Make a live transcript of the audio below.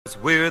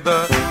We're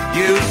the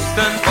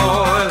Houston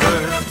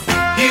Oilers,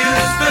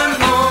 Houston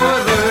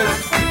Oilers,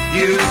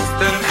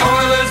 Houston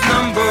Oilers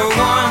 #1.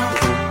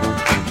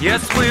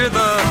 Yes, we're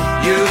the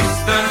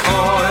Houston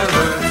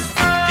Oilers,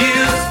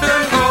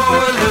 Houston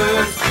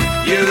Oilers,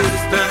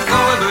 Houston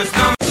Oilers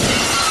 #1.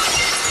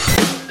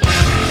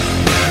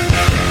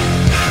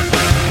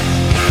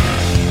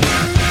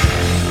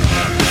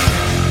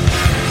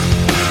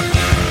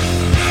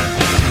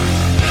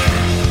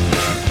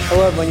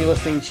 Hello, everyone. You're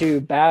listening to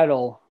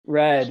Battle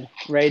Red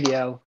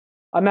Radio.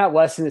 I'm Matt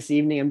Weston this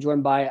evening. I'm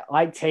joined by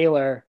Ike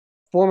Taylor,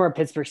 former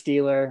Pittsburgh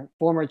Steeler,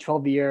 former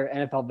 12-year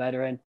NFL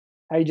veteran.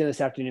 How you doing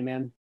this afternoon,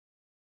 man?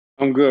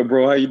 I'm good,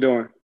 bro. How you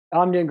doing?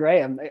 I'm doing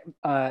great. I'm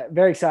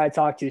very excited to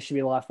talk to you. It should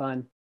be a lot of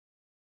fun.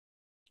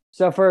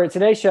 So for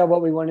today's show,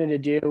 what we wanted to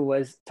do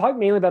was talk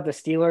mainly about the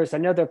Steelers. I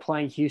know they're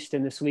playing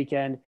Houston this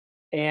weekend,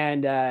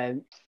 and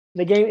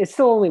the game, it's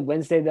still only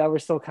Wednesday, though. We're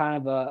still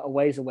kind of a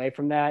ways away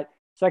from that.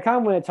 So I kind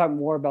of want to talk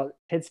more about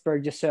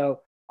Pittsburgh just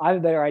so I have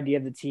a better idea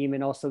of the team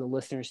and also the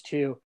listeners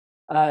too.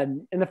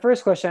 And the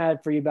first question I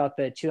had for you about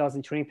the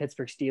 2020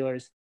 Pittsburgh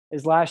Steelers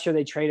is last year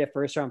they traded a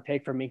first round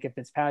pick for Minkah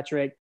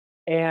Fitzpatrick.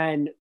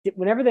 And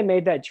whenever they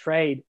made that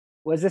trade,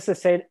 was this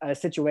a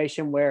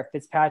situation where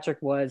Fitzpatrick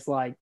was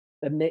like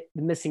the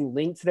missing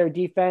link to their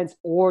defense,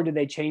 or did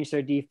they change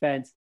their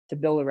defense to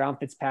build around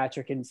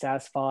Fitzpatrick and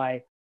satisfy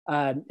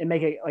and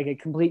make it like a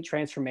complete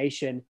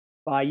transformation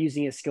by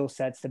using his skill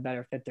sets to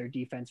better fit their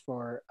defense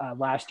for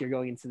last year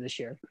going into this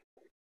year?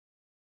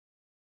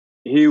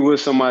 He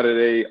was somebody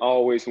they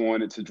always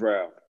wanted to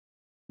draft.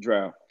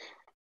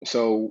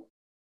 So,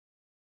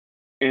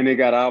 and they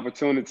got an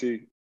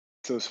opportunity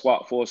to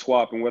swap for a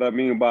swap. And what I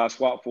mean by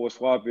swap for a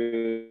swap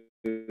is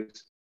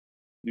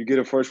you get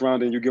a first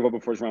rounder and you give up a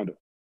first rounder.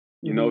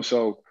 You know,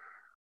 so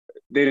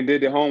they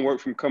did their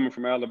homework from coming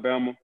from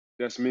Alabama.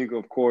 That's Minkah,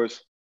 of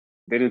course.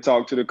 They didn't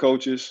talk to the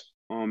coaches.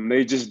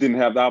 They just didn't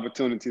have the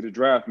opportunity to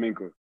draft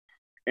Minkah.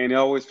 And they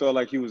always felt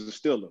like he was a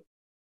Steeler.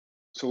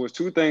 So it's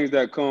two things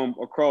that come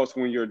across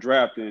when you're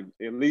drafting,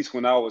 at least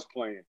when I was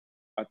playing.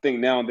 I think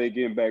now they're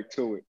getting back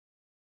to it.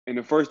 And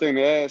the first thing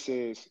they ask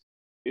is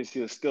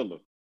he a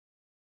Steeler?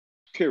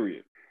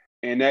 Period.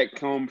 And that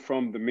comes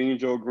from the Mean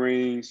Joe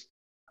Greens,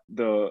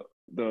 the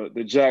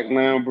Jack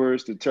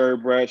Lamberts, the Terry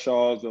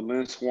Bradshaws, the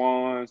Lynn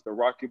Swans, the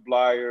Rocky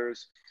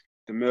Blyers,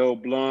 the Mel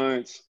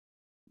Blunts,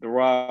 the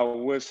Rod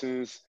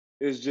Wilsons.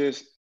 It's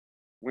just,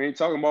 we ain't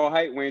talking about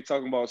height, we ain't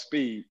talking about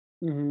speed.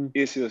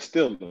 It's a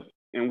Steeler.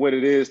 And what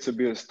it is to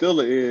be a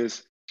Steeler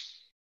is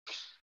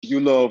you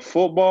love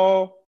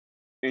football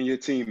and your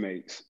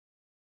teammates.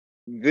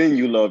 Then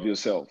you love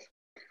yourself.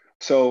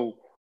 So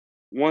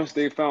once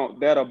they found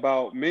that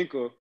about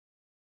Minkah,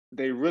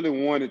 they really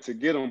wanted to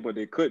get him, but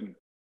they couldn't.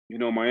 You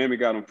know, Miami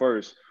got him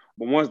first.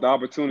 But once the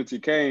opportunity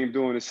came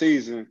during the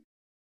season,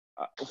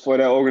 for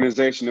that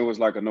organization, it was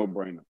like a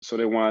no-brainer. So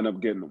they wound up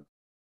getting him.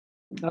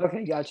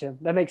 Okay, gotcha.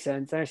 That makes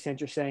sense. I understand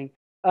what you're saying.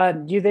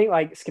 Do you think,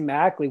 like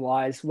schematically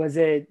wise,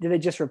 did they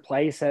just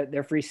replace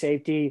their free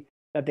safety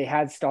that they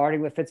had starting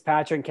with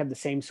Fitzpatrick and kept the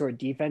same sort of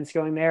defense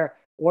going there,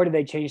 or did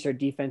they change their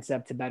defense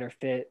up to better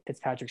fit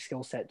Fitzpatrick's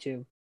skill set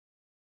too?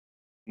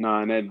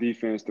 Nah, in that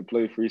defense, to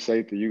play free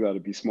safety, you got to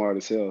be smart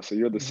as hell. So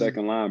you're the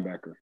second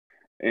linebacker.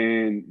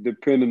 And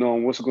depending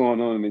on what's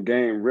going on in the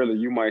game, really,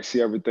 you might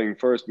see everything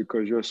first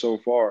because you're so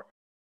far.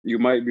 You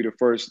might be the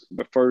first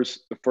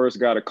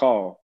guy to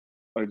call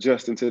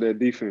adjusting to that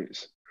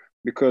defense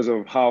because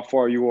of how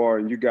far you are,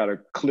 and you got a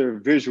clear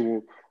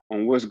visual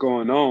on what's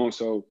going on.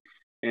 So,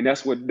 and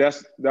that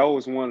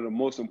was one of the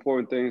most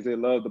important things they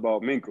loved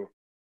about Minkah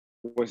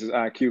was his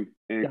IQ.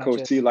 And Gotcha.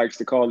 Coach T likes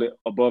to call it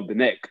above the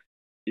neck.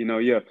 You know,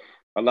 yeah,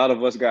 a lot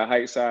of us got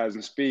height, size,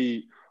 and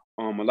speed.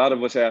 A lot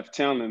of us have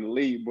talent in the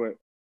league, but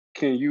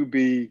can you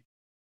be,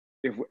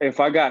 if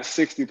I got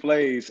 60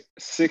 plays,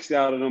 60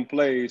 out of them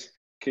plays,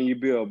 can you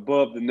be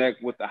above the neck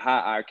with a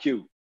high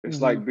IQ? It's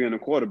like being a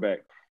quarterback.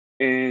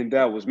 And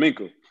that was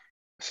Minkah.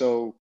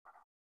 So,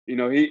 you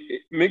know,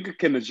 Minkah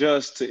can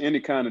adjust to any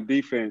kind of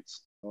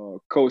defense,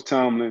 Coach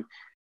Tomlin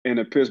and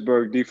a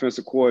Pittsburgh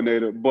defensive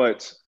coordinator,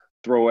 but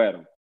throw at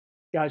him.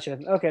 Gotcha.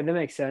 Okay, that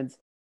makes sense.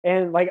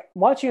 And like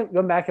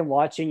going back and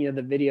watching,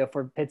 the video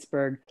for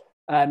Pittsburgh,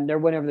 their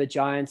win over the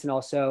Giants and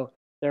also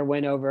their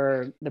win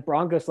over the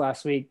Broncos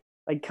last week,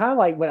 like kind of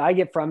like what I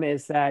get from it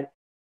is that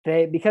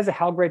because of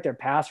how great their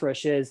pass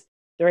rush is,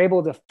 they're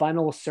able to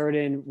funnel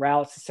certain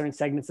routes to certain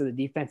segments of the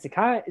defense.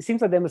 It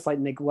seems like they almost like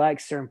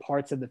neglect certain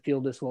parts of the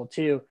field as well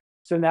too.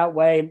 So in that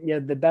way,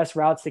 the best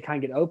routes to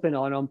kind of get open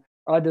on them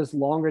are those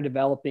longer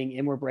developing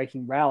inward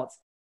breaking routes.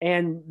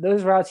 And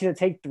those routes,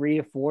 take 3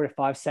 to 4 to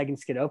 5 seconds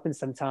to get open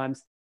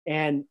sometimes.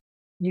 And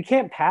you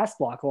can't pass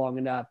block long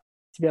enough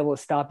to be able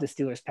to stop the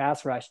Steelers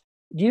pass rush.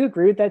 Do you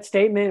agree with that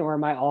statement, or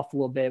am I off a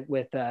little bit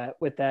with that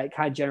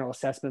kind of general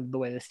assessment of the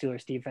way the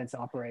Steelers defense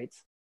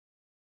operates?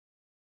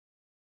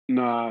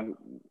 Nah,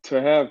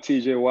 to have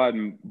TJ Watt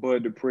and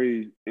Bud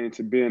Dupree and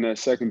to be in that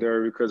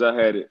secondary, because I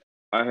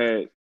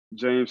had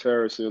James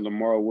Harrison,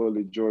 Lamar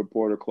Willie, Joy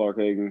Porter, Clark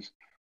Higgins,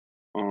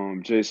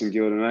 Jason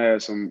Gilden.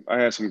 I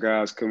had some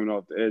guys coming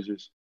off the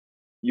edges.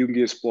 you can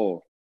get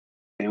spoiled.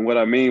 And what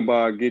I mean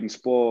by getting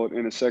spoiled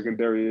in the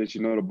secondary is,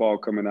 the ball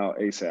coming out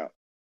ASAP.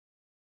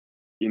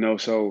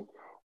 So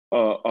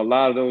a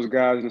lot of those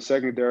guys in the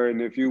secondary,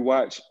 and if you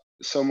watch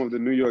some of the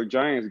New York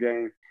Giants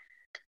game,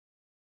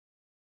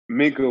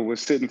 Minka was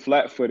sitting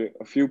flat-footed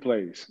a few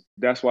plays.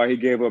 That's why he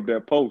gave up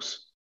that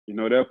post.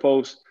 That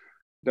post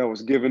that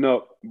was given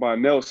up by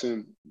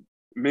Nelson,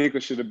 Minka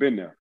should have been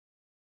there.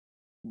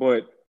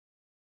 But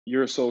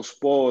you're so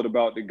spoiled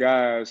about the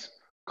guys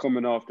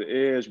coming off the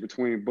edge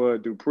between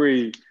Bud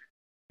Dupree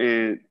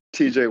and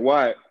TJ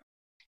Watt,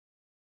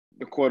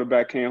 the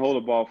quarterback can't hold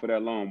the ball for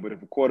that long. But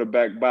if a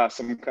quarterback buys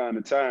some kind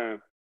of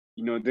time,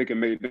 they can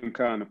make them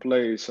kind of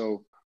plays.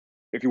 So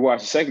if you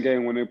watch the second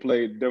game when they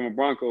played Denver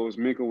Broncos,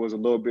 Minka was a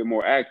little bit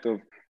more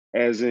active,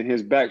 as in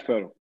his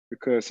backpedal,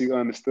 because he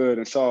understood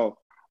and saw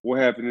what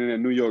happened in that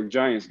New York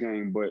Giants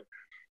game. But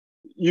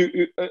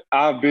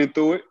I've been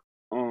through it.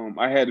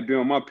 I had to be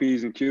on my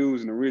P's and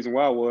Q's, and the reason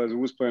why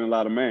was playing a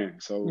lot of man.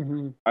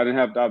 So I didn't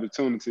have the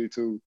opportunity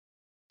to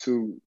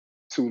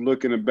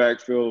look in the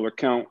backfield or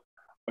count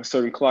a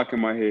certain clock in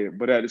my head.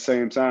 But at the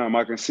same time,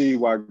 I can see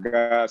why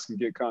guys can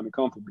get kind of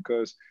comfortable,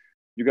 because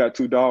you got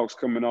two dogs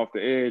coming off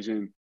the edge,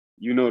 and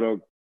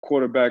the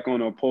quarterback on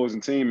the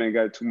opposing team ain't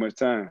got too much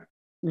time.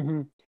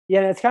 Yeah,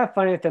 and it's kind of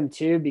funny with them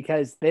too,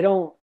 because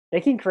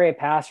they can create a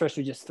pass rush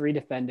with just three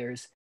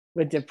defenders,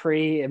 with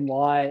Dupree and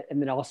Watt,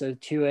 and then also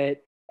Tuitt,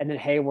 and then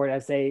Hayward.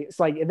 It's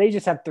like if they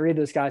just have three of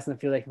those guys in the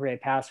field, they can create a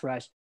pass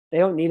rush. They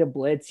don't need a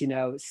blitz,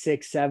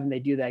 6, 7. They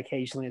do that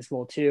occasionally as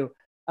well too.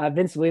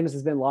 Vince Williams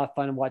has been a lot of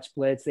fun to watch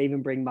blitz. They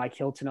even bring Mike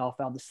Hilton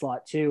off out of the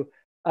slot too.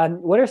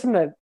 What are some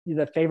of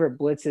the favorite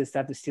blitzes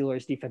that the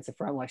Steelers defensive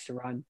front likes to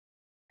run?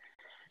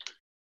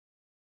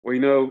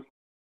 Well,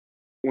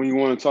 when you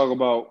want to talk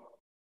about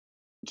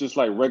just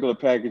like regular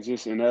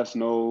packages, and that's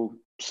no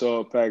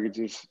sub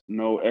packages,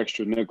 no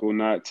extra nickel,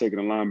 not taking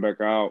a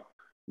linebacker out,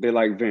 they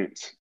like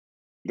Vince.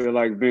 They're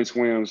like Vince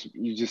Williams.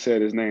 You just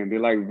said his name. They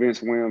like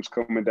Vince Williams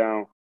coming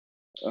down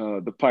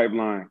the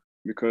pipeline,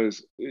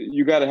 because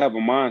you got to have a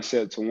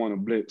mindset to want to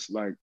blitz.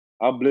 Like,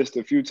 I blitzed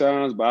a few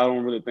times, but I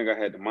don't really think I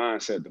had the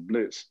mindset to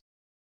blitz.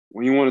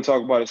 When you want to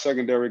talk about a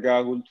secondary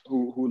guy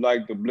who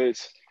like the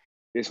blitz,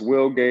 it's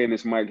Will Gay and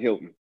it's Mike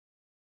Hilton.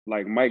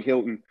 Like Mike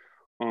Hilton,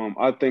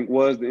 I think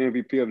was the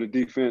MVP of the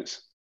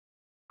defense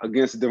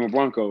against the Denver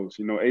Broncos.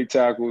 8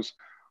 tackles,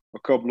 a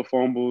couple of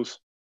fumbles,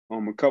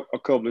 a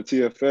couple of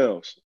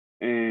TFLs.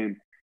 And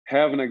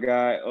having a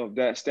guy of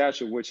that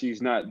stature, which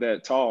he's not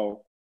that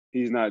tall,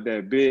 he's not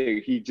that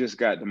big, he just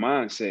got the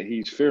mindset,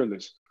 he's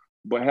fearless.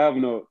 But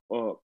having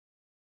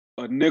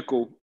a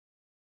nickel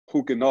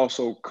who can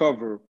also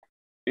cover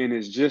and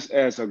is just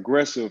as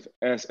aggressive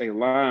as a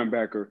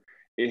linebacker,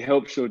 it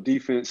helps your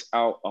defense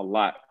out a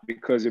lot,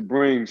 because it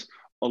brings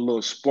a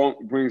little spunk,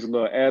 brings a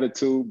little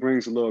attitude,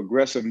 brings a little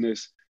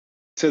aggressiveness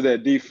to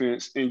that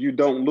defense, and you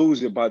don't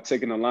lose it by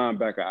taking a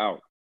linebacker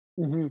out.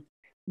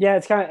 Yeah,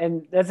 it's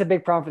and that's a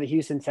big problem for the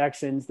Houston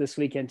Texans this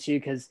weekend too,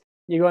 because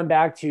you're going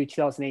back to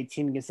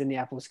 2018 against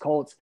Indianapolis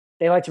Colts.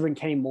 They like to bring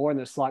Kenny Moore in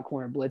those slot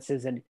corner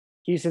blitzes, and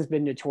Houston's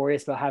been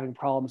notorious about having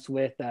problems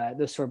with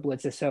those sort of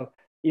blitzes. So,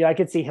 I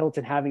could see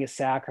Hilton having a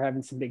sack or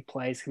having some big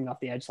plays coming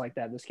off the edge like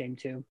that in this game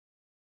too.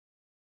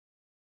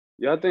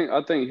 Yeah,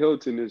 I think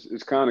Hilton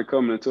is kind of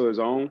coming into his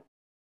own.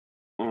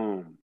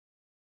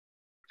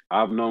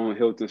 I've known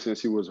Hilton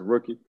since he was a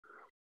rookie.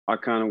 I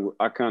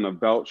kind of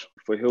vouch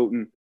for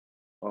Hilton.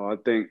 I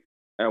think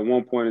at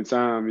one point in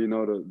time,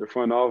 the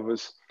front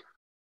office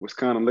was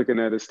kind of looking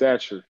at his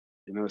stature,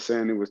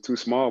 saying it was too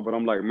small. But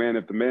I'm like, man,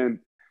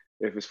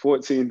 if it's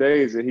 14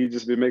 days and he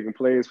just been making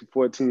plays for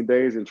 14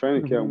 days in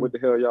training camp, what the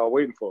hell y'all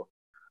waiting for?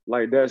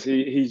 Like,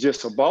 he's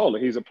just a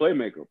baller. He's a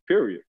playmaker,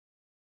 period.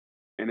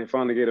 And they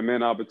finally gave a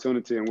man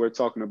opportunity, and we're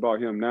talking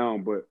about him now.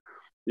 But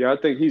yeah, I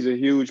think he's a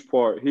huge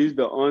part. He's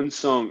the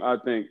unsung, I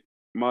think,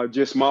 my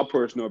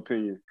personal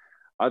opinion,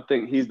 I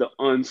think he's the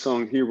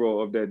unsung hero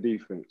of that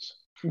defense.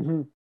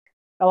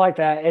 I like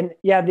that. And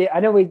yeah,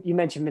 I know you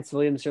mentioned Vince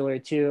Williams earlier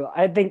too.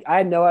 I think I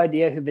had no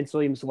idea who Vince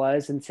Williams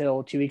was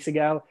until 2 weeks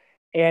ago.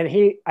 And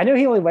I know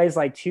he only weighs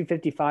like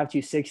 255,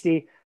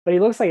 260, but he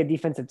looks like a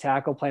defensive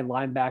tackle playing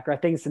linebacker. I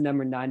think it's the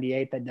number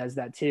 98 that does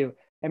that too.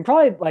 And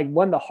probably like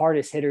one of the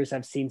hardest hitters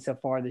I've seen so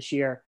far this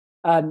year.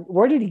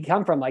 Where did he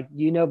come from? Like,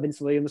 do you know Vince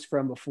Williams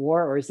from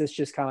before, or is this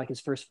just kind of like his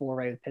first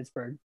foray with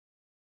Pittsburgh?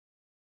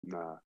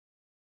 Nah.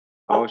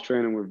 I was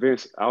training with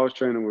Vince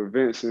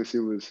since he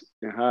was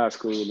in high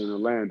school in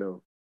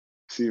Orlando.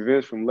 See,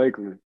 Vince from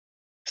Lakeland.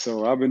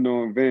 So I've been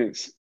knowing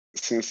Vince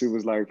since he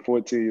was like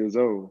 14 years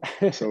old.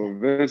 So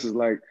Vince is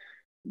like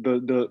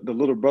the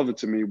little brother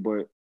to me,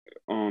 but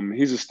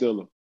he's a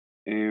Steeler.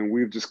 And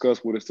we've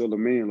discussed what a Steeler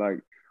means. Like,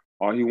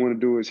 all he want to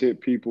do is hit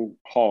people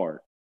hard,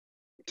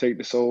 take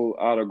the soul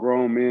out of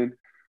grown men,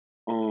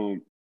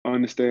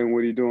 understand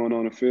what he's doing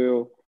on the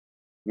field,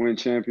 win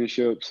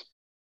championships,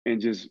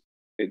 and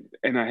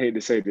and I hate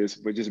to say this,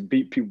 but just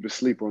beat people to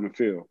sleep on the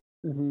field.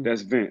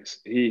 That's Vince.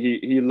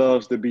 He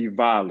loves to be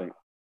violent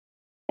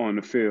on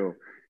the field,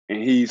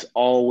 and he's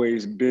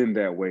always been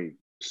that way.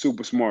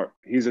 Super smart.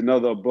 He's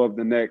another above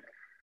the neck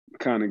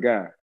kind of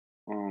guy.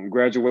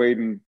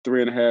 Graduating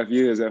 3.5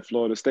 years at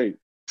Florida State.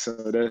 So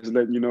that's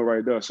letting you know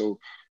right there. So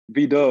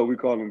V-Dub, we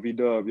call him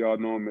V-Dub. Y'all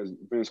know him as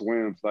Vince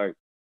Williams. Like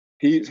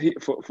he's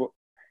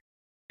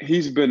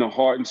been a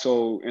heart and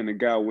soul and the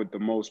guy with the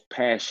most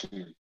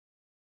passion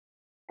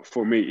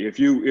for me. If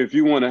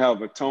you want to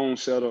have a tone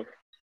setter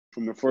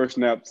from the first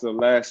snap to the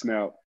last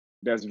snap,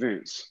 that's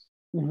Vince.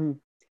 Mm-hmm.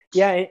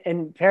 Yeah,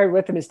 and paired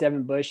with him is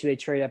Devin Bush, who they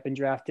traded up and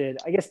drafted.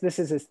 I guess this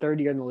is his third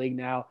year in the league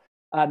now.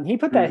 He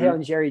put that hit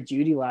on Jerry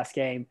Jeudy last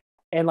game,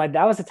 and like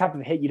that was the type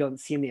of hit you don't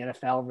see in the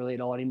NFL really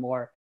at all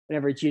anymore.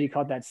 Whenever Jeudy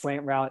caught that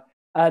slant route,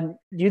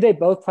 do they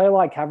both play a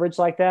lot of coverage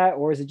like that,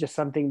 or is it just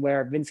something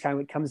where Vince kind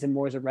of comes in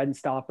more as a run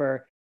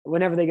stopper?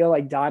 Whenever they go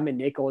like dime and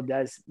nickel,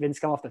 does Vince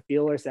come off the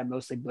field, or is that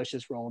mostly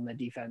Bush's role in the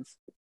defense?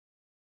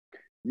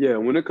 Yeah,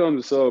 when it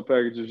comes to sub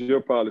packages, you'll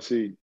probably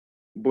see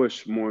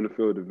Bush more in the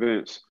field than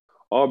Vince,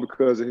 all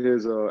because of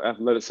his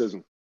athleticism,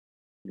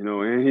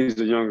 and he's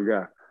a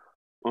younger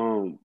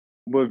guy.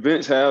 But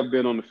Vince have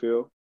been on the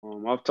field.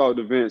 I've talked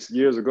to Vince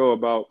years ago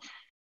about,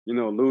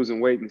 losing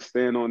weight and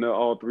staying on there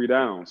all 3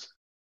 downs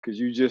because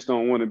you just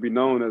don't want to be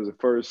known as a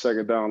first,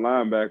 second down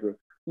linebacker.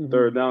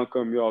 Third down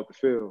come you off the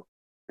field.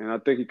 And I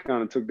think he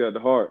kind of took that to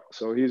heart.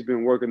 So he's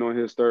been working on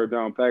his third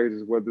down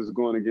packages, whether it's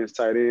going against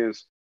tight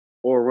ends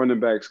or running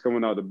backs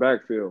coming out the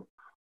backfield.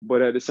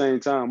 But at the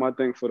same time, I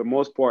think for the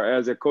most part,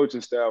 as a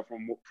coaching staff,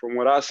 from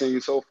what I've seen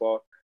so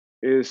far,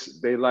 is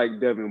they like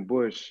Devin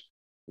Bush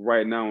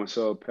right now in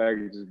sub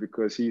packages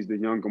because he's the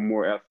younger,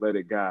 more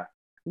athletic guy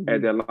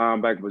at that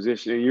linebacker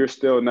position. And you're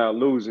still not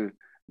losing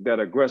that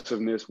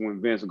aggressiveness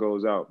when Vince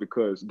goes out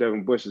because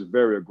Devin Bush is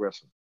very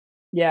aggressive.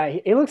 Yeah,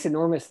 he looks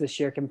enormous this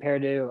year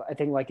compared to, I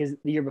think, like the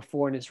year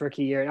before in his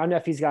rookie year. I don't know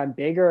if he's gotten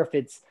bigger or if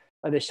it's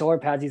the shoulder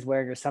pads he's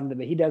wearing or something,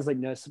 but he does look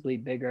noticeably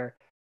bigger.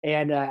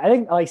 And I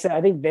think, like I said,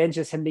 I think Vince,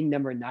 just him being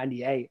number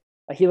 98,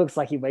 he looks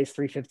like he weighs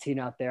 315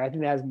 out there. I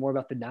think that has more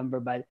about the number,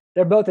 but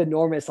they're both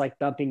enormous, like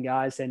thumping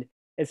guys. And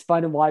it's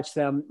fun to watch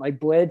them like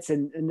blitz.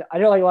 And I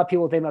know like a lot of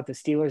people think about the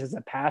Steelers as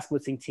a pass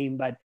blitzing team,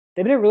 but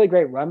they've been a really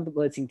great run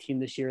blitzing team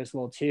this year as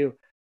well, too.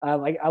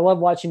 Like I love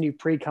watching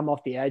Dupree come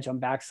off the edge on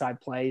backside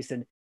plays.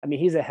 And I mean,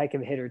 he's a heck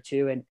of a hitter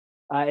too. And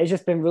it's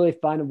just been really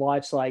fun to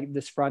watch like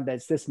this front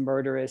that's this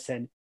murderous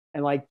and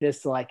like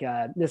this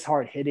this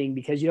hard hitting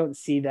because you don't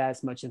see that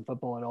as much in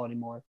football at all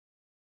anymore.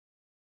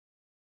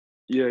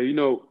 Yeah,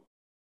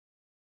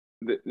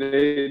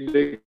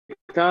 they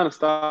kind of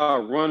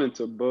start running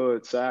to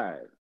Bud's side.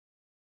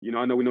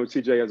 I know we know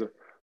TJ as a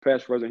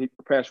pass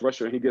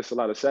rusher and he gets a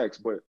lot of sacks,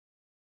 but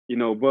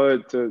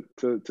Bud to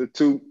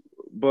toot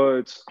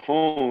Bud's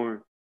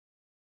horn,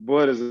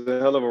 Bud is a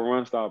hell of a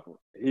run stopper.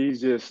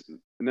 He's just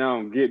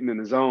now getting in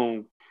the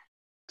zone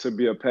to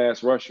be a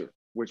pass rusher,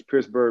 which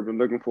Pittsburgh been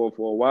looking for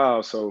a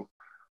while. So,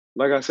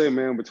 like I say,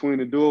 man, between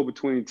the duo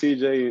between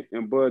TJ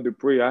and Bud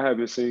Dupree, I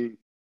haven't seen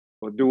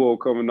a duo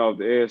coming off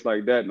the edge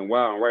like that in a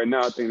while. And right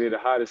now, I think they're the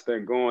hottest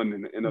thing going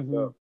in the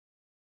NFL.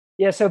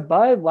 Yeah, so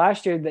Bud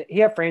last year, he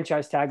had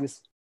franchise tag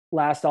this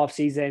last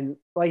offseason.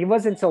 Like it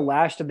wasn't until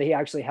last year that he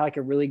actually had like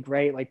a really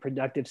great, like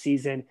productive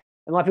season. And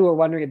a lot of people were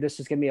wondering if this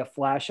was going to be a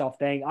flash off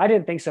thing. I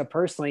didn't think so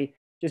personally,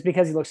 just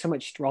because he looked so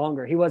much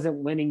stronger. He wasn't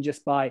winning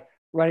just by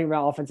running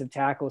around offensive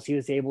tackles. He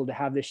was able to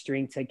have the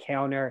strength to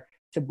counter,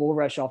 to bull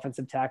rush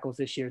offensive tackles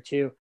this year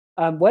too.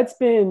 What's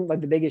been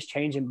like the biggest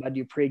change in Bud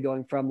Dupree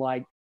going from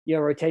like,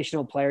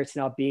 rotational players to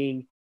now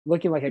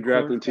looking like a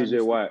drafting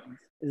TJ Watt?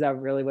 Is that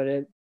really what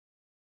it is?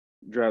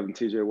 Drafting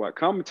TJ Watt.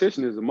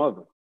 Competition is a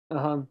mother.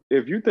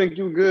 If you think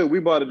you're good, we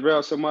about to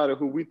draft somebody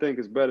who we think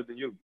is better than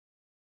you.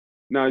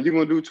 Now, you're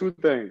going to do 2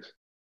 things.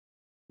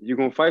 You're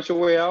going to fight your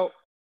way out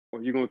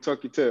or you're going to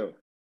tuck your tail.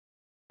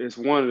 It's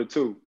one of the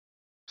 2.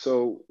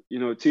 So,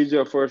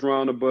 TJ a first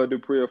rounder, Bud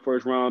Dupree a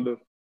first rounder.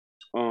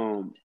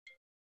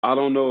 I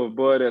don't know if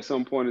Bud at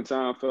some point in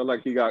time felt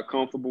like he got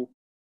comfortable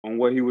on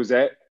where he was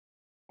at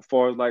as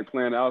far as like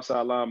playing the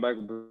outside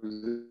linebacker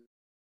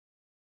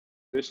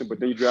position, but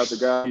then you draft a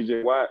guy,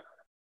 TJ Watt,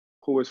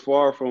 who is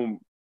far from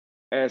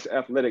as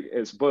athletic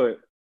as Bud,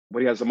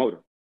 but he has a motor.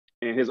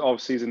 And his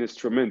offseason is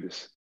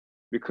tremendous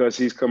because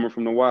he's coming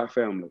from the Watt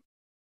family.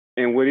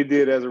 And what he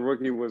did as a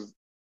rookie was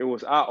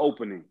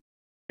eye-opening.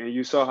 And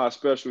you saw how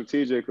special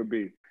TJ could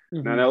be.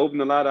 Now, that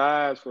opened a lot of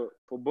eyes for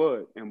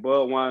Bud. And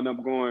Bud wound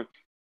up going,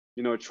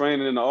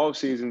 training in the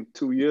offseason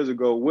 2 years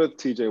ago with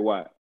TJ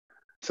Watt.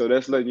 So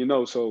that's letting you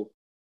know. So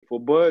for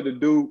Bud to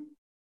do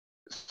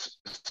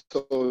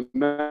so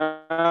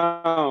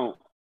now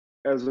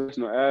as a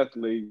professional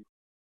athlete,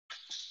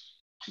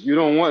 you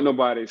don't want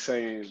nobody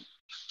saying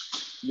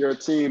your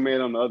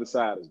teammate on the other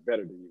side is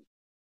better than you.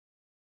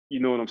 You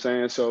know what I'm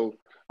saying? So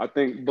I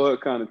think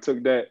Bud kind of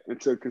took that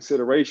into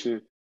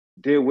consideration,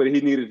 did what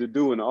he needed to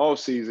do in the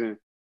offseason.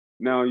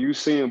 Now you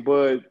seeing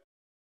Bud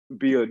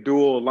be a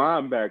dual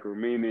linebacker,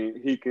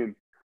 meaning he can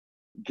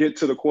get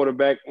to the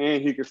quarterback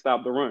and he can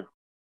stop the run.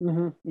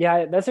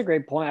 Yeah, that's a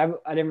great point.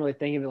 I didn't really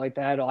think of it like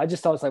that at all. I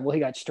just thought it's like, well, he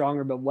got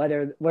stronger, but what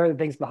are the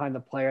things behind the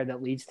player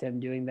that leads to him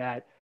doing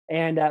that?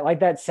 And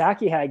like that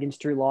sack he had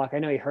against Drew Lock, I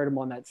know he hurt him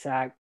on that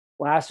sack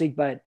last week,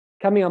 but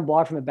coming on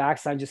block from the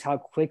backside, just how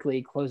quickly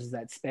he closes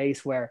that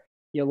space where,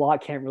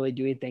 Locke can't really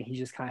do anything. He's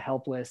just kind of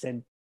helpless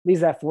and leaves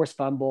that forced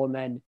fumble. And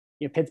then,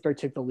 Pittsburgh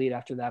took the lead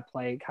after that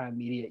play, kind of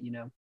immediate.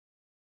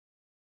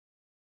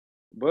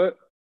 But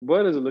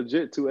Bud is a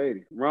legit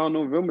 280. Around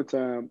November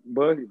time,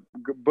 Bud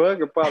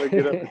could probably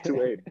get up to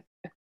 280.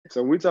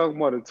 So we talking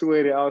about a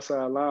 280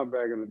 outside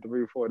linebacker in the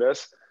 3-4.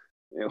 That's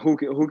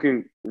who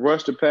can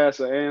rush the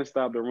passer and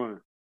stop the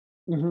run.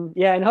 Mm-hmm.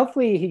 Yeah, and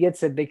hopefully he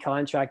gets a big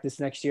contract this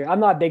next year. I'm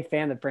not a big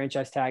fan of the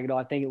franchise tag at all.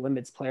 I think it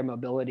limits player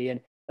mobility.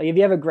 And if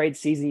you have a great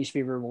season, you should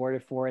be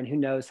rewarded for it. And who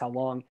knows how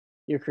long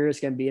your career is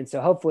going to be. And so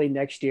hopefully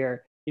next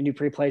year,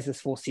 Dupree plays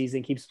this full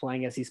season, keeps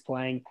playing as he's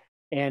playing,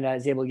 and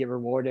is able to get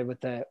rewarded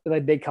with a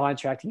big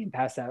contract. He can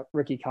pass that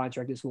rookie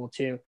contract as well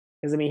too.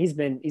 Because he's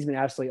been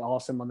absolutely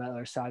awesome on that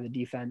other side of the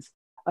defense.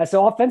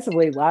 So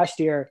offensively, last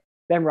year,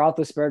 Ben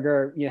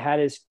Roethlisberger,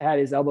 had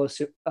his elbow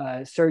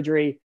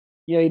surgery.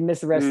 He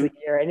missed the rest of the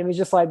year, and it was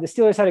just like the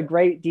Steelers had a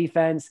great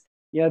defense.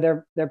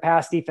 Their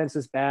pass defense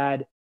was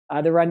bad.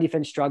 The run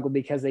defense struggled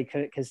because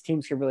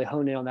teams could really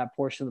hone in on that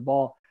portion of the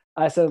ball.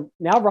 So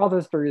now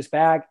Roethlisberger's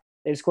back.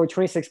 They've scored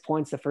 26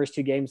 points the first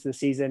 2 games of the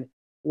season.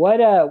 What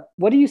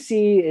do you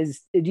see?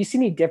 Do you see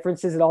any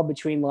differences at all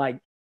between like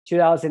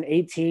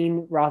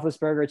 2018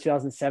 Roethlisberger,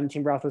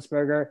 2017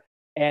 Roethlisberger,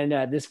 and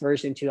this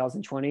version in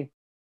 2020?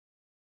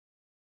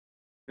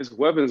 His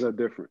weapons are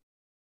different.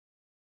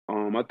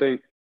 I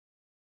think,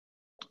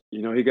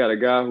 he got a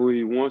guy who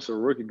he wants, a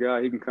rookie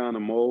guy he can kind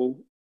of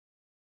mold.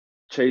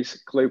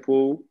 Chase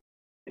Claypool.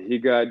 He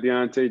got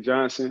Deontay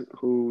Johnson,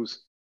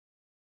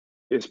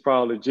 is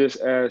probably just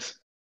as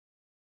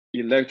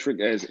electric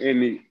as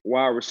any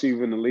wide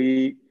receiver in the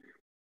league.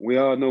 We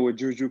all know what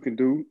Juju can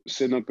do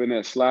sitting up in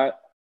that slot.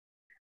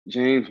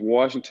 James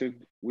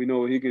Washington, we know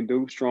what he can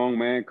do. Strong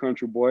man,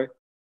 country boy.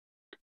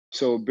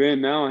 So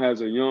Ben now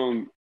has a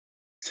young,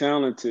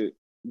 talented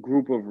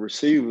group of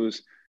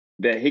receivers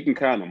that he can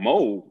kind of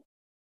mold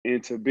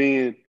into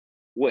being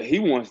what he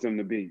wants them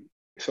to be.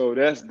 So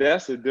that's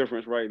the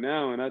difference right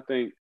now. And I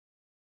think,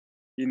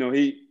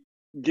 he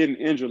getting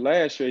injured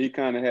last year, he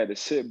kind of had to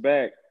sit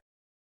back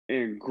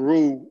and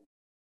grew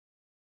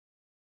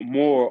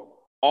more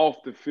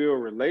off the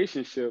field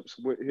relationships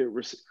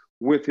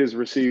with his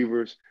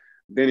receivers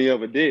than he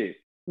ever did.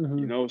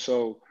 Mm-hmm.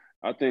 So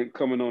I think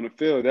coming on the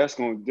field,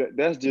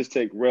 that's just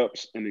take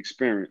reps and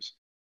experience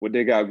what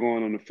they got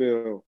going on the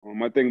field.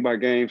 I think by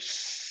game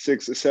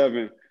 6 or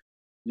 7,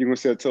 you're gonna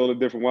see a totally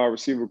different wide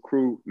receiver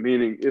crew,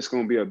 meaning it's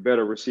gonna be a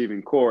better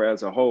receiving core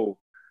as a whole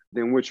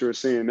than what you're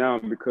seeing now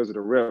because of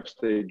the reps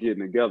they're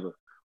getting together.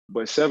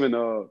 But 7,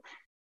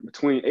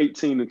 between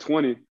 18 and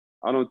 20,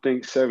 I don't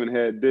think 7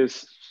 had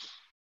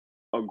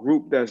a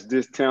group that's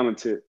this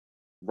talented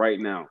right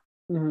now.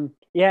 Mm-hmm.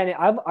 Yeah,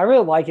 and I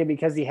really like it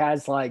because he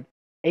has like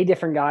 8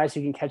 different guys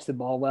who can catch the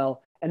ball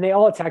well, and they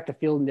all attack the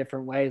field in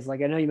different ways.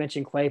 Like I know you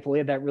mentioned Claypool, he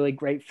had that really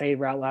great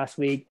fade route last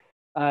week.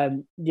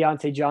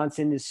 Deontay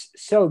Johnson is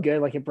so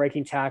good, like at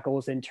breaking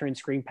tackles and turn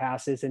screen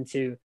passes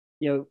into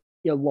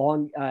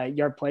long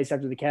yard plays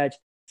after the catch.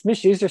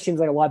 Smith-Schuster seems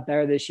like a lot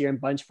better this year in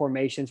bunch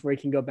formations where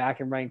he can go back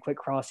and run quick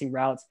crossing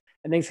routes,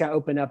 and things kind of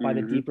open up by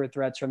the deeper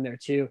threats from there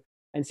too.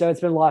 And so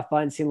it's been a lot of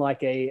fun seeing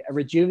like a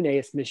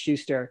rejuvenated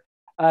Smith-Schuster.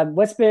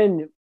 What's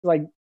been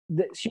like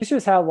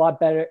Schuster's had a lot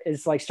better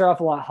is like start off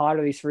a lot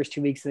hotter these first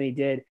 2 weeks than he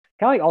did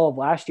kind of like all of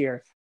last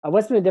year.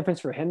 What's been the difference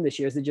for him this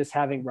year? Is it just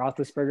having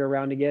Roethlisberger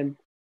around again?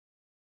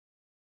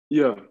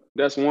 Yeah,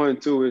 that's one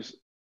too. Is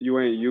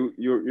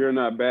you're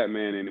not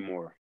Batman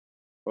anymore.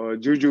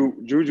 Juju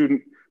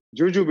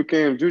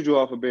became Juju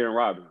off of being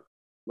Robin.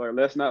 Like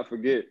let's not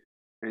forget,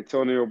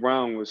 Antonio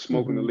Brown was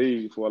smoking the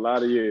league for a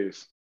lot of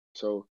years.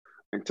 So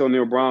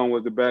Antonio Brown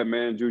was the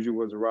Batman, Juju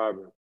was the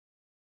Robin.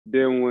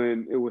 Then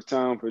when it was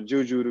time for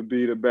Juju to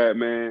be the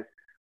Batman,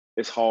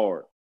 it's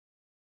hard.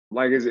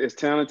 Like as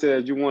talented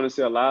as you want to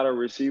say a lot of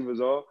receivers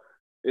are,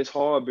 it's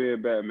hard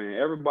being Batman.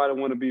 Everybody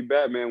want to be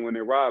Batman when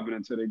they're Robin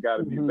until they got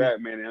to be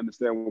Batman and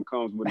understand what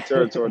comes with the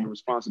territory and the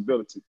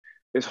responsibility.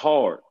 It's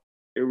hard.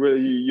 It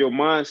really, your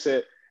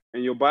mindset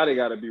and your body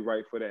got to be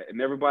right for that. And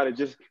everybody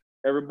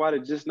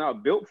just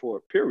not built for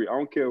it, period. I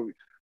don't care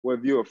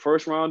whether you're a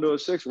first rounder or a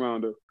 6th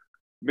rounder.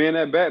 Being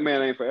that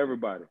Batman ain't for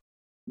everybody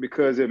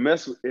because it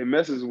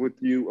messes with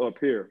you up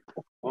here.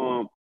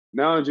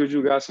 Now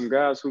Juju got some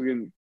guys who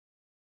can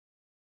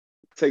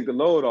take the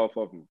load off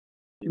of him.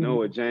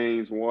 A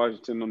James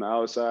Washington on the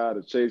outside,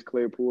 a Chase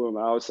Claypool on the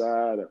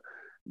outside, a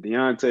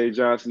Deontay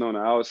Johnson on the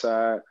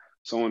outside.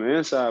 So on the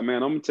inside,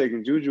 man, I'm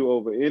taking Juju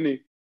over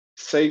any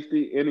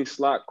safety, any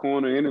slot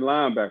corner, any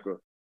linebacker.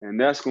 And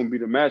that's going to be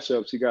the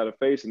matchups he got to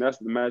face, and that's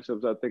the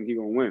matchups I think he's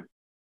going to win.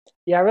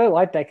 Yeah, I really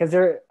like that because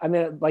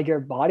like your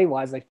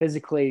body-wise, like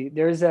physically,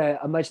 there's a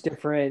much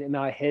different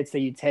amount of hits that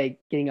you take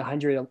getting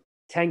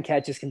 110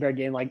 catches compared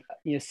to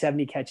getting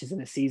 70 catches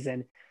in a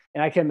season.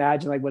 And I can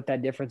imagine like what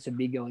that difference would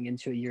be going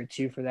into a year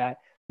 2 for that.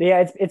 But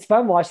yeah, it's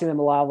fun watching them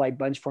allow like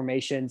bunch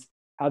formations,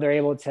 how they're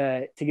able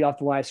to get off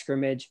the line of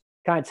scrimmage,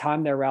 kind of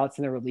time their routes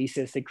and their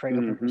releases to create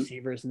open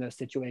receivers in those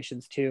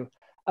situations too.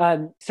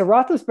 So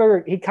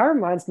Roethlisberger, he kind of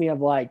reminds me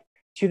of like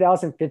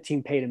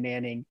 2015 Peyton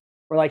Manning,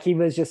 where like he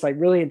was just like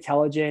really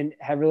intelligent,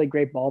 had really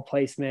great ball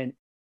placement,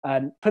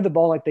 put the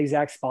ball in, like the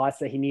exact spots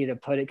that he needed to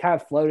put it, kind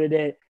of floated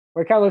it,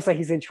 where it kind of looks like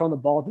he's controlling the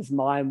ball with his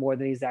mind more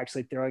than he's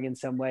actually throwing in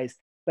some ways.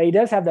 But he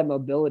does have that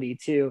mobility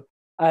too.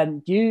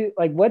 Do you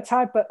like what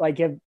type of like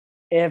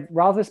if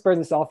Roethlisberger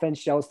and this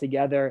offense gels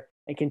together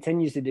and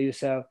continues to do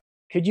so,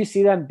 could you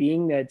see them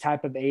being the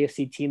type of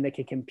AFC team that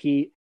can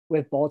compete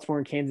with Baltimore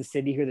and Kansas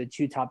City, who are the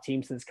two top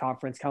teams in this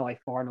conference, kind of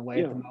like far and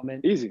away at the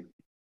moment? Easy.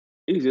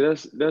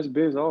 That's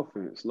Ben's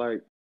offense.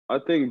 Like I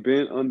think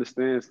Ben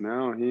understands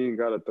now he ain't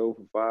got to throw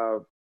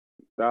for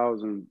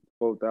 5,000,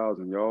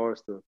 4,000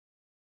 yards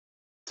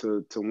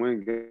to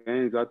win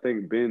games. I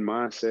think Ben's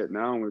mindset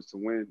now is to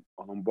win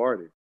a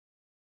Lombardi,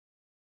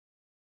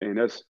 and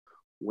that's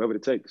whatever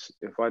it takes.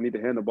 If I need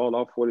to hand the ball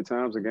off 40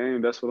 times a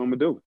game, that's what I'm gonna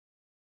do.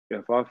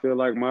 If I feel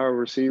like my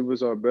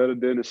receivers are better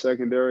than the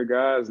secondary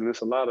guys, and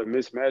it's a lot of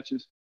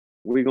mismatches,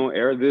 we're gonna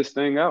air this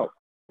thing out.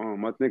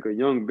 I think a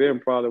young Ben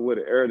probably would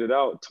have aired it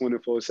out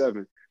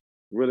 24/7.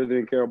 Really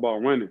didn't care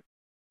about running.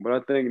 But I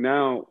think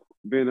now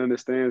Ben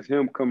understands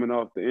him coming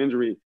off the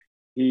injury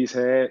he's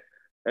had.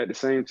 At the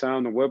same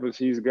time, the weapons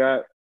he's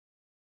got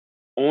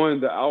on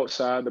the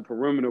outside, the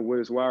perimeter with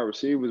his wide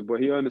receivers. But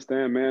he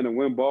understands, man, to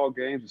win ball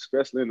games,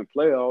 especially in the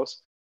playoffs,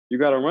 you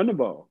got to run the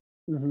ball.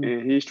 Mm-hmm.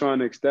 And he's trying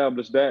to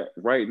establish that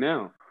right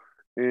now.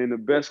 And the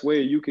best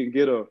way you can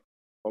get a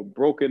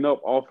broken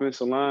up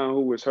offensive line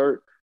who is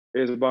hurt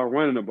is about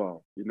running the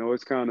ball. You know,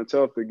 it's kind of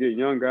tough to get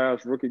young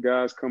guys, rookie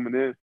guys coming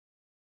in.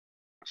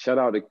 Shout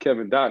out to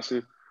Kevin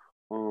Dotson,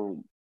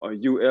 a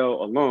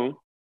UL alum,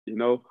 you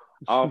know,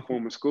 our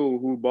former school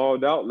who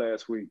balled out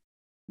last week.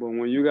 But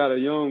when you got a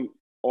young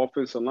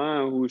offensive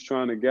line who's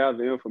trying to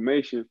gather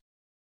information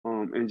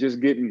and just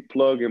getting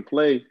plug and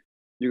play,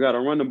 you got to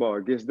run the ball.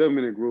 It gets them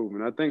in the groove.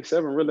 And I think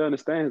Seven really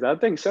understands that. I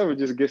think Seven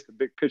just gets the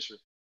big picture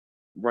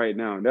right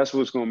now. And that's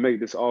what's going to make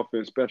this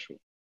offense special.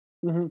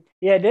 Mm-hmm.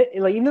 Yeah,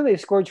 like even though they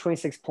scored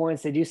 26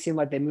 points, they do seem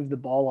like they moved the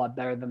ball a lot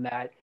better than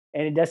that.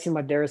 And it does seem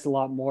like there is a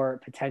lot more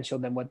potential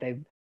than what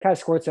they've kind of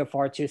scored so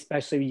far, too,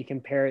 especially when you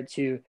compare it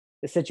to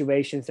the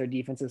situations their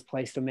defense has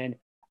placed them in.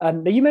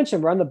 But you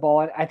mentioned run the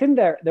ball. I think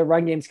their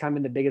run game's kind of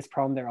been the biggest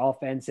problem, their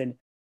offense. And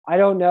I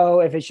don't know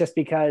if it's just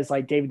because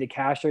like David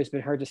DeCastro has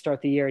been hurt to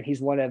start the year and he's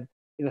one of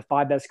the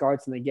 5 best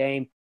guards in the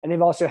game. And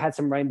they've also had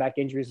some running back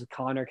injuries with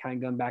Connor kind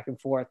of going back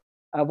and forth.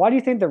 Why do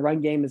you think the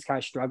run game has kind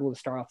of struggled to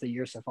start off the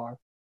year so far?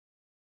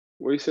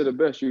 Well, you said the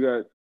best. You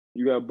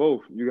got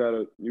both. You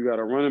got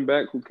a running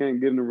back who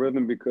can't get in the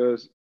rhythm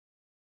because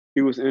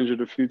he was injured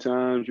a few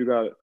times.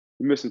 You're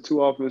missing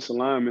 2 offensive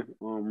linemen.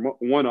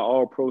 One an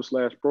All-Pro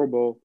 / Pro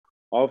Bowl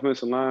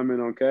offensive lineman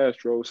on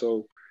Castro.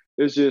 So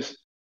it's just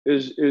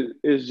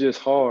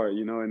hard,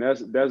 you know. And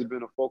that's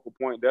been a focal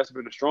point. That's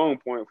been a strong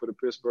point for the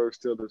Pittsburgh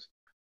Steelers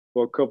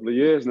for a couple of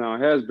years now.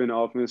 It has been the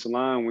offensive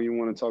line when you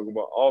want to talk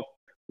about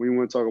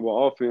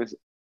offense.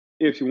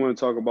 If you want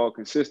to talk about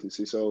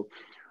consistency, so.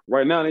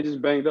 Right now, they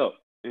just banged up,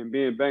 and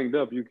being banged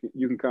up, you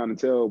can kind of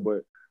tell.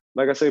 But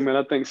like I say, man,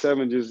 I think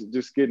Seven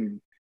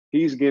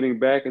he's getting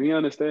back, and he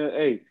understands.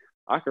 Hey,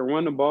 I can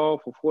run the ball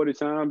for 40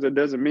 times. That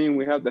doesn't mean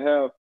we have to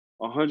have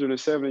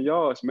 170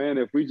 yards, man.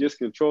 If we just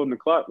control the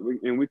clock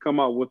and we come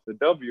out with the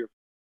W,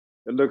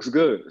 it looks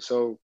good.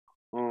 So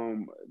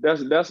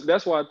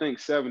that's why I think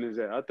Seven is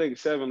at. I think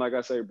Seven, like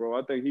I say, bro,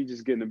 I think he's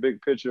just getting a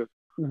big picture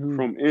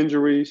from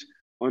injuries,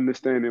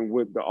 understanding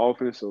what the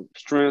offensive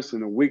strengths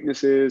and the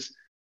weaknesses.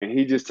 And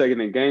he's just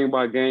taking it game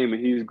by game,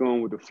 and he's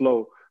going with the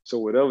flow. So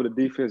whatever the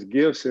defense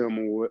gives him,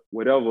 or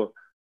whatever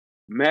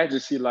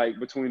matches he like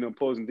between the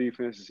opposing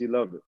defenses, he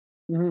loved it.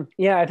 Mm-hmm.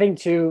 Yeah, I think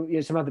too.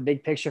 Some of the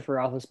big picture for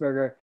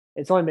Roethlisberger.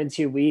 It's only been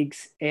 2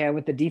 weeks, and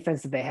with the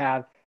defense that they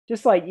have,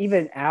 just like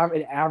even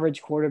an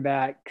average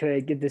quarterback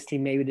could get this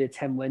team maybe to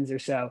 10 wins or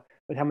so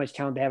with how much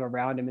talent they have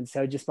around him. And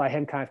so just by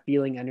him kind of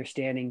feeling,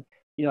 understanding,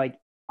 like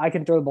I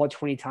can throw the ball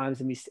 20 times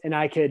and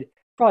I could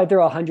probably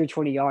throw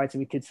 120 yards and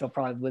we could still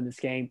probably win this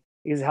game.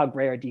 Because of how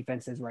great our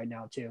defense is right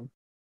now, too.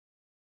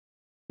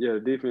 Yeah,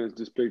 the defense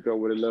just picked up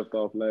where they left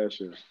off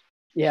last year.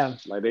 Yeah,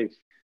 like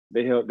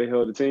they held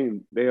the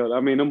team. I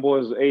mean, them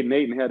boys were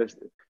 8-8 and had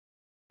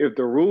if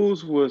the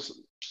rules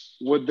was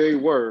what they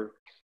were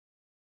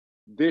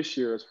this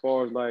year, as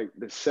far as like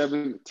the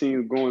 7th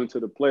team going into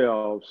the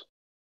playoffs,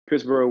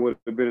 Pittsburgh would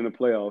have been in the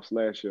playoffs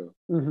last year.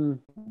 Mm-hmm.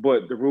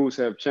 But the rules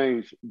have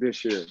changed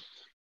this year.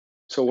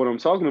 So what I'm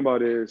talking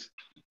about is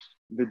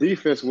the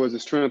defense was the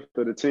strength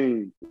of the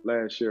team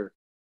last year.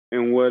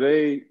 And where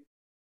they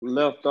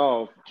left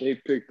off, they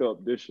picked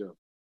up this year.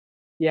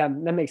 Yeah,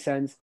 that makes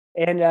sense.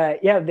 And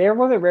they're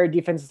one of the rare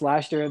defenses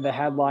last year that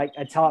had like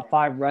a top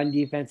 5 run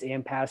defense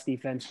and pass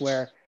defense,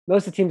 where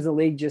most of the teams in the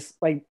league, just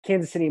like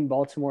Kansas City and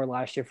Baltimore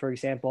last year, for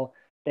example,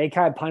 they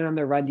kind of punted on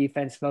their run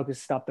defense,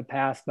 focus, stop the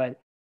pass. But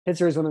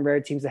Pittsburgh is one of the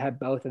rare teams that had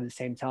both at the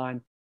same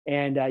time.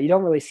 And you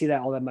don't really see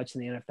that all that much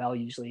in the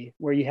NFL usually,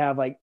 where you have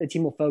like the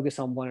team will focus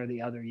on one or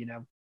the other, Yeah,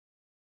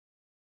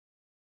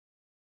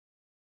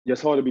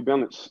 it's hard to be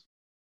balanced.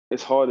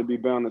 It's hard to be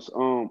balanced.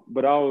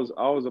 But I was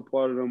a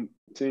part of them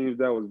teams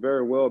that was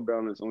very well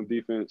balanced on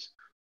defense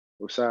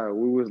side.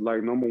 We was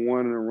like number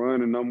one in the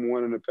run and number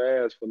one in the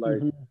pass for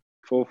like Hmm.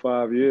 4 or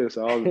 5 years.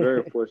 So I was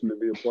very fortunate to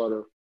be a part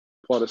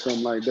of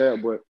something like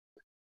that. But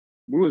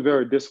we was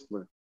very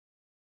disciplined,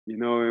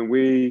 and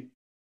we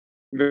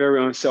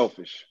very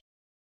unselfish.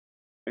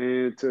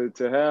 And to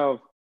have,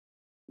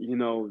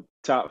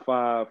 top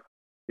five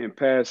in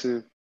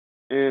passing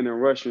and in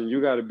rushing,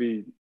 you got to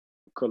be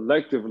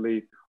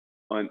collectively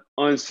an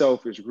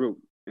unselfish group.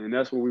 And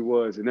that's what we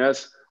was. And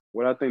that's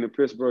what I think the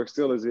Pittsburgh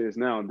Steelers is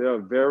now. They're a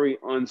very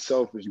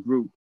unselfish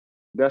group.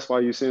 That's why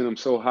you're seeing them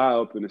so high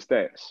up in the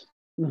stats.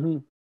 Hmm.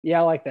 Yeah,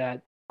 I like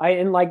that.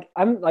 I'm like,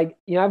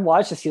 I've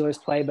watched the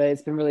Steelers play, but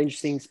it's been really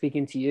interesting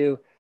speaking to you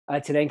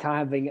today and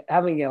kind of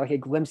having like a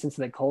glimpse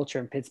into the culture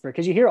in Pittsburgh,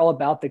 because you hear all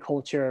about the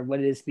culture, what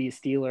it is to be a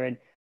Steeler, and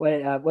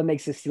what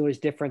makes the Steelers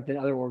different than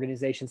other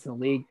organizations in the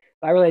league.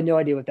 But I really had no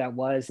idea what that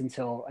was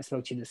until I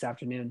spoke to you this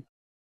afternoon.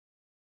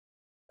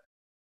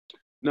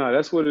 No,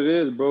 that's what it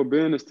is, bro.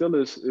 Being a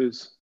Steelers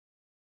is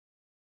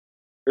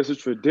it's a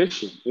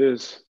tradition.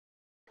 It's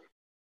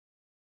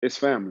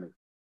family.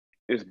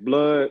 It's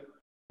blood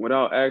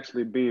without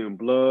actually being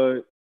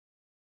blood.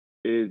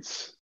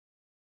 It's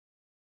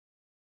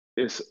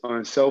it's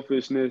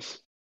unselfishness.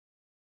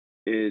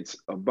 It's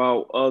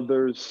about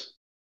others.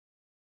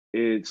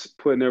 It's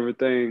putting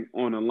everything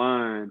on the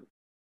line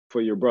for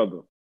your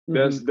brother. Hmm.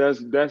 That's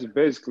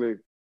basically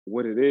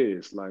what it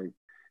is. Like,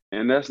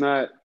 and that's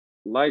not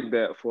like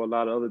that for a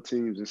lot of other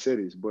teams and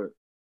cities. But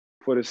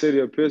for the city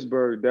of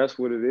Pittsburgh, that's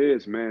what it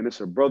is, man.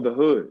 It's a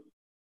brotherhood.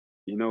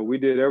 We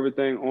did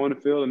everything on the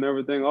field and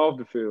everything off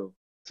the field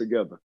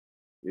together.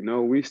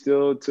 We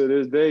still to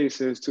this day,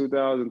 since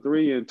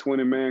 2003, in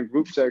 20-man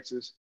group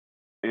texts,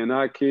 and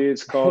our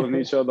kids calling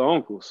each other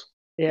uncles.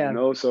 Yeah.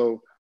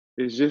 So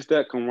it's just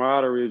that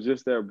camaraderie, it's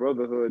just that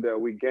brotherhood that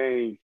we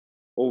gained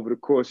over the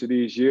course of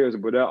these years.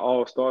 But that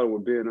all started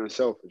with being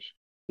unselfish.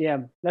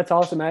 Yeah, that's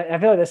awesome. I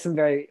feel like that's some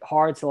very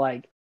hard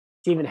to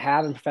even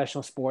have in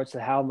professional sports,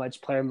 and how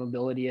much player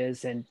mobility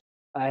is, and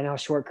how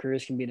short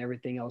careers can be and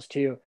everything else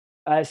too.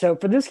 So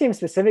for this game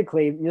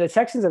specifically, the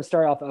Texans have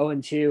started off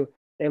 0-2.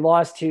 They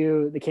lost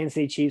to the Kansas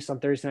City Chiefs on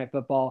Thursday Night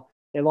Football.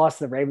 They lost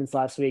to the Ravens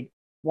last week.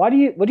 What do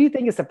you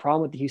think is the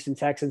problem with the Houston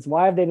Texans?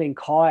 Why have they been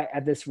caught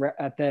at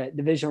at the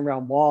divisional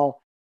round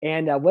wall?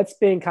 And what's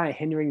been kind of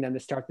hindering them to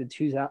start the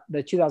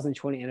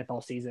 2020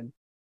 NFL season?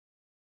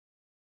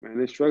 Man,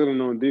 they're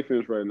struggling on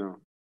defense right now.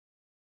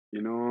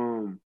 You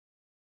know,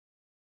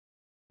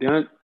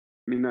 Deon, I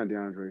mean not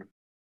DeAndre.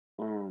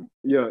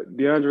 Yeah,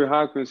 DeAndre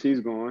Hopkins, he's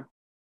gone.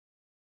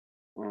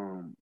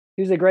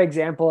 He was a great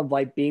example of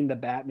like being the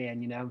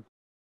Batman.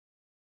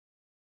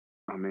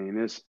 I mean,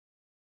 it's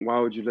why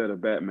would you let a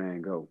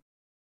Batman go?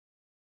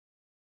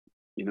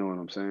 You know what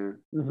I'm saying?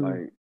 Hmm.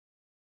 Like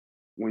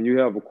when you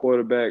have a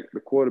quarterback, the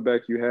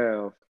quarterback you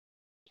have,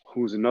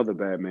 who's another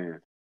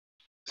Batman.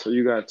 So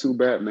you got two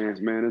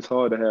Batmans, man. It's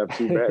hard to have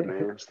two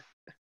Batmans.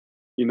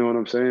 You know what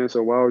I'm saying?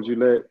 So why would you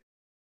let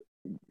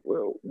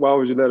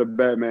a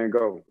Batman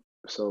go?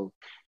 So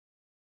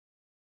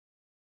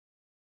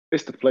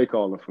it's the play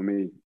caller for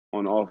me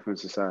on the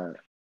offensive side.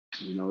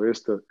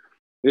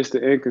 It's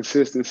the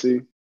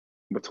inconsistency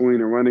between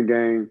the running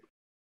game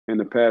and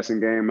the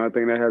passing game. I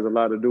think that has a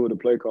lot to do with the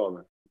play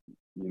calling.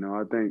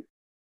 I think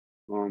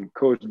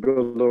Coach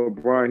Bill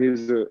O'Brien,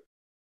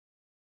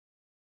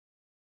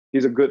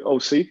 he's a good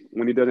OC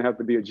when he doesn't have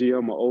to be a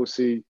GM or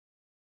OC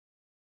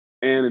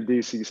and a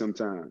DC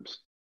sometimes.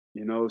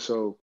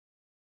 So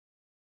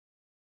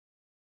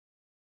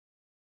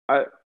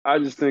I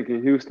just think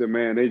in Houston,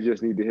 man, they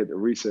just need to hit the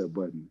reset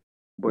button.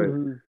 But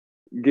Hmm.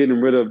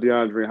 getting rid of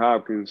DeAndre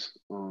Hopkins,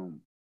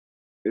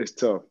 it's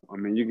tough. I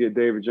mean, you get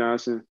David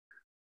Johnson.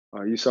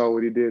 You saw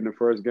what he did in the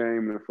first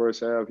game. In the first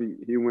half,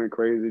 he went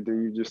crazy.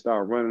 Then you just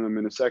start running him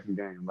in the second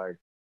game. Like,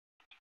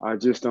 I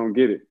just don't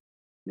get it.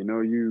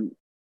 You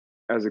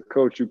as a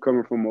coach, you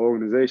coming from an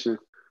organization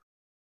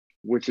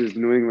which is the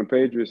New England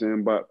Patriots,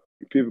 but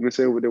people can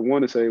say what they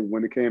want to say.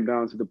 When it came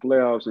down to the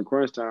playoffs and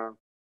crunch time,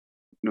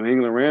 New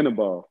England ran the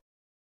ball.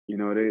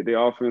 Their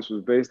offense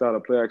was based out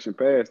of play action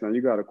pass. Now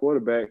you got a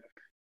quarterback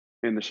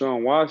and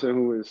Deshaun Watson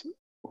who is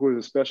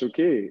a special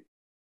kid.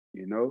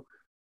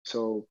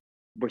 So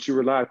but you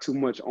rely too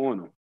much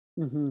on him.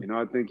 Hmm.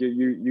 I think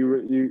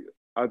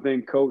I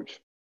think coach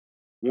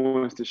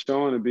wants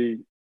Deshaun to be,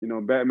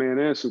 Batman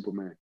and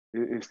Superman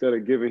instead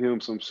of giving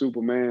him some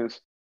Supermans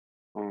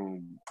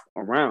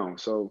around.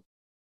 So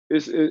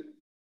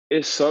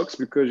it sucks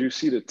because you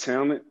see the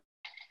talent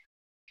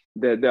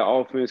that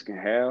offense can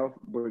have,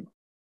 but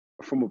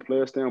from a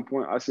player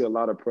standpoint, I see a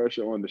lot of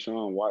pressure on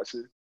Deshaun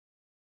Watson.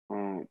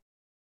 Um,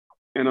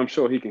 and I'm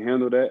sure he can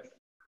handle that.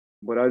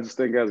 But I just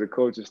think as a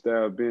coaching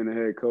staff, being the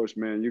head coach,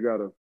 man, you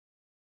gotta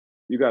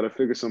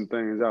figure some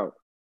things out,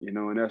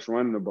 and that's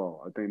running the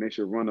ball. I think they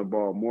should run the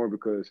ball more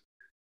because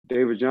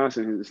David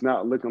Johnson is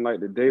not looking like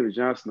the David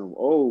Johnson of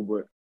old,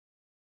 but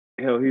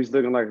hell, he's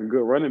looking like a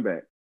good running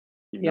back.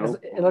 Yeah, it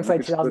looks You like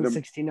can split him.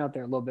 2016 out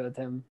there a little bit with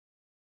him.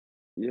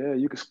 Yeah,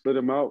 you can split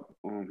him out.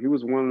 He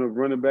was one of the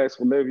running backs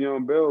for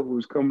Le'Veon Bell, who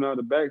was coming out of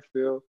the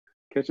backfield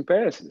catching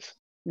passes.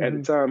 At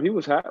the time, he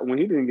was hot when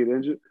he didn't get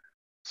injured.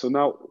 So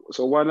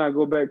why not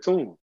go back to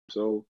him?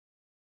 So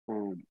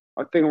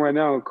I think right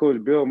now,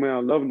 Coach Bill, man, I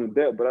love him to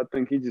death, but I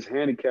think he's just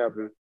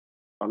handicapping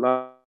a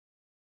lot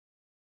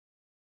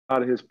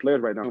of his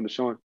players right now on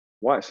Deshaun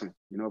Watson.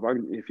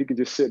 If he could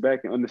just sit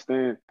back and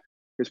understand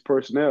his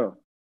personnel,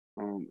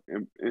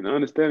 and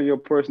understanding your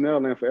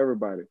personnel and for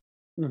everybody.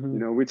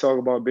 We talk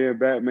about being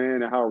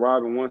Batman and how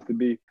Robin wants to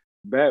be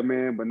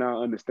Batman, but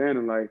not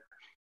understanding like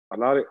a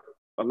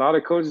lot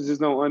of coaches just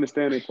don't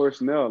understand their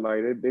personnel.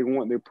 Like they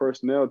want their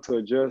personnel to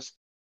adjust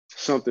to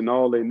something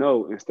all they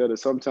know instead of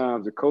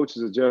sometimes the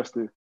coaches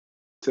adjusting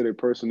to their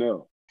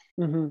personnel.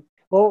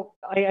 Well,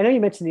 I know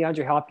you mentioned the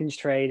DeAndre Hopkins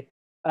trade.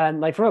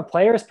 Like from a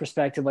player's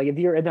perspective, like if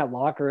you're in that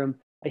locker room,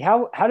 like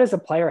how does a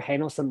player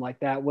handle something like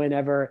that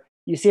whenever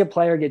you see a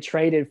player get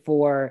traded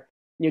for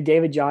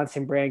David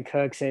Johnson, Brand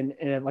Cooks, and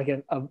like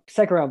a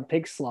second round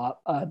pick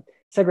flop?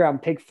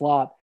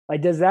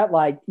 Like, does that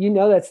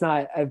that's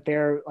not a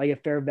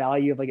fair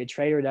value of like a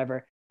trade or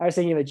whatever? I was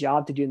saying you have a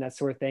job to do in that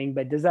sort of thing,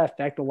 but does that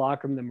affect the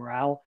locker room, the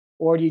morale,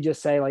 or do you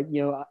just say like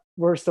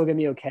we're still gonna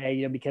be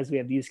okay, because we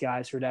have these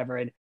guys or whatever?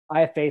 And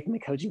I have faith in the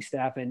coaching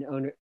staff and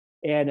owner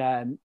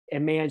and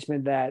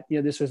management that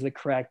this was the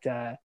correct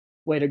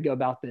way to go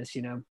about this.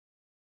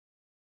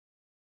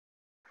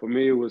 For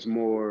me, it was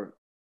more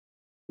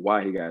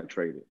why he got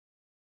traded.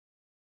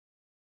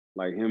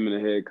 Like him and the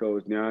head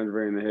coach,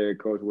 DeAndre and the head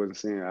coach wasn't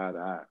seeing eye to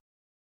eye.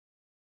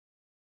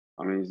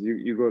 I mean,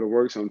 you go to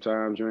work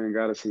sometimes, you ain't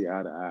got to see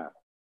eye to eye.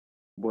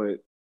 But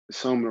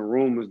some of the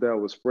rumors that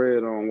was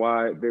spread on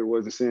why they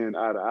wasn't seeing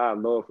eye to eye,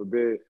 Lord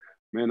forbid,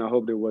 man, I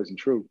hope that wasn't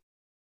true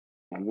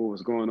on what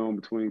was going on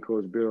between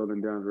Coach Bill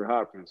and DeAndre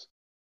Hopkins.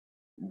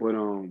 But,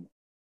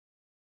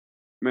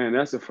 man,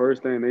 that's the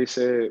first thing they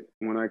said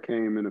when I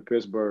came into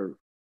Pittsburgh.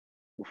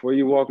 Before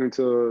you walk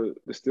into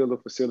the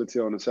Steelers facility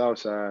on the south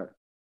side,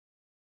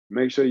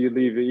 make sure you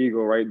leave your ego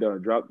right there.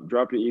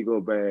 Drop your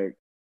ego bag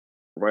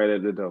right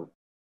at the door.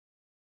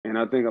 And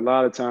I think a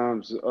lot of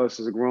times us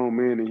as grown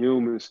men and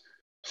humans,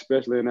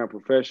 especially in that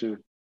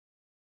profession,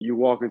 you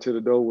walk into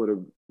the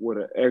door with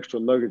an extra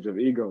luggage of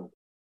ego.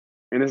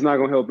 And it's not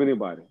going to help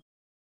anybody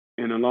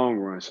in the long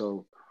run.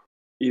 So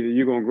either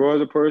you're going to grow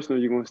as a person or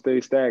you're going to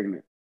stay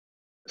stagnant.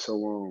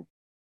 So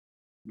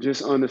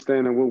just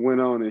understanding what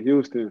went on in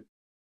Houston,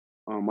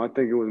 I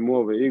think it was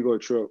more of an ego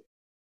trip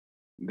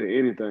than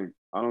anything.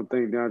 I don't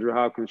think DeAndre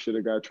Hopkins should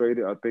have got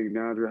traded. I think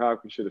DeAndre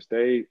Hopkins should have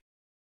stayed.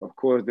 Of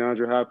course,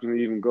 DeAndre Hopkins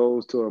even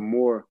goes to a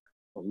more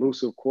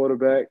elusive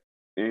quarterback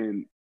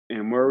and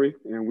Murray,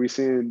 and we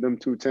seeing them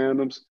two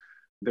tandems,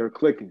 they're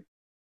clicking.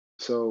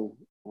 So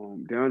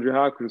DeAndre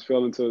Hopkins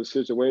fell into a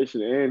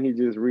situation, and he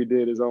just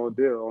redid his own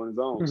deal on his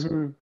own.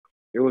 So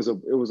it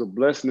was a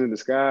blessing in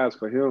disguise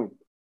for him.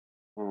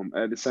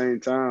 At the same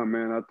time,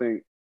 man, I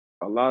think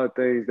a lot of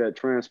things that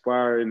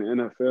transpire in the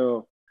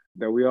NFL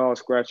that we all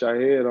scratch our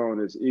head on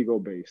is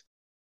ego-based.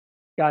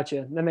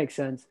 Gotcha. That makes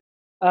sense.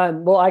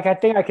 Well, I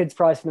think I could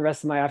probably spend the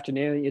rest of my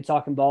afternoon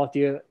talking ball with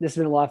you. This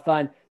has been a lot of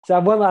fun. So I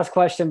have one last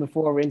question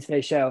before we end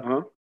today's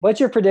show. What's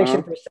your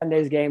prediction for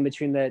Sunday's game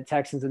between the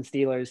Texans and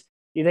Steelers?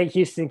 Do you think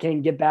Houston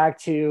can get back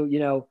to,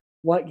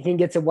 can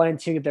get to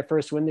 1-2, get their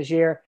first win this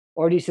year?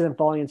 Or do you see them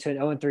falling into an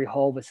 0-3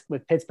 hole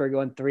with Pittsburgh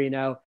going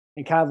 3-0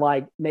 and kind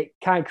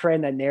of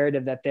creating that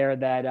narrative that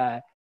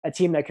they're a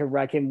team that could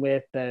reckon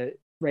with the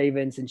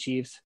Ravens and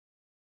Chiefs?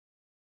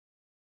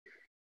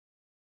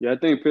 Yeah, I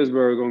think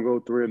Pittsburgh is going to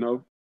go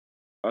 3-0.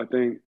 I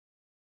think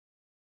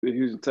the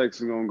Houston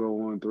Texans are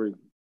going to go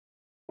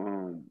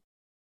 1-3.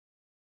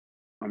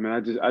 I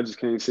mean, I just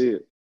can't see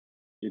it.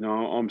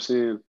 I'm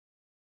seeing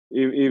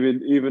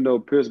even though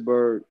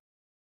Pittsburgh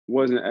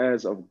wasn't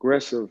as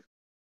aggressive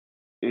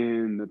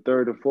in the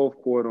third and fourth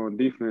quarter on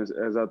defense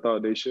as I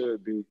thought they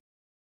should be.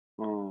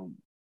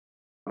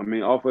 I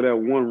mean, off of that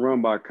one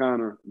run by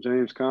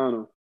James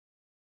Conner,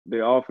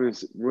 the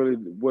offense really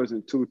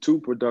wasn't too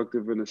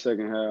productive in the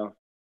second half.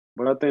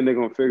 But I think they're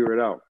gonna figure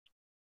it out.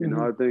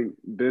 I think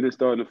Ben is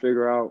starting to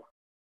figure out.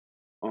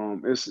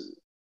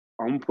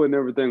 I'm putting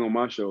everything on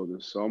my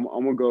shoulders, so I'm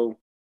gonna go.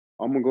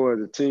 I'm gonna go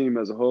as a team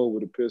as a whole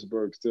with the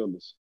Pittsburgh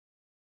Steelers.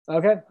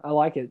 Okay, I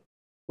like it.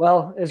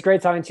 Well, it was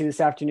great talking to you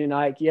this afternoon,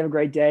 Ike. You have a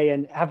great day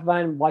and have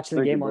fun watching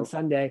the game on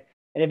Sunday.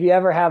 And if you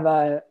ever have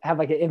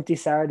like an empty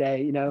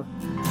Saturday,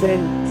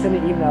 send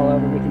an email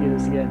over and we can do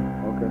this again.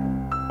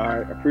 Okay. All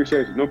right. I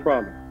appreciate you. No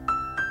problem.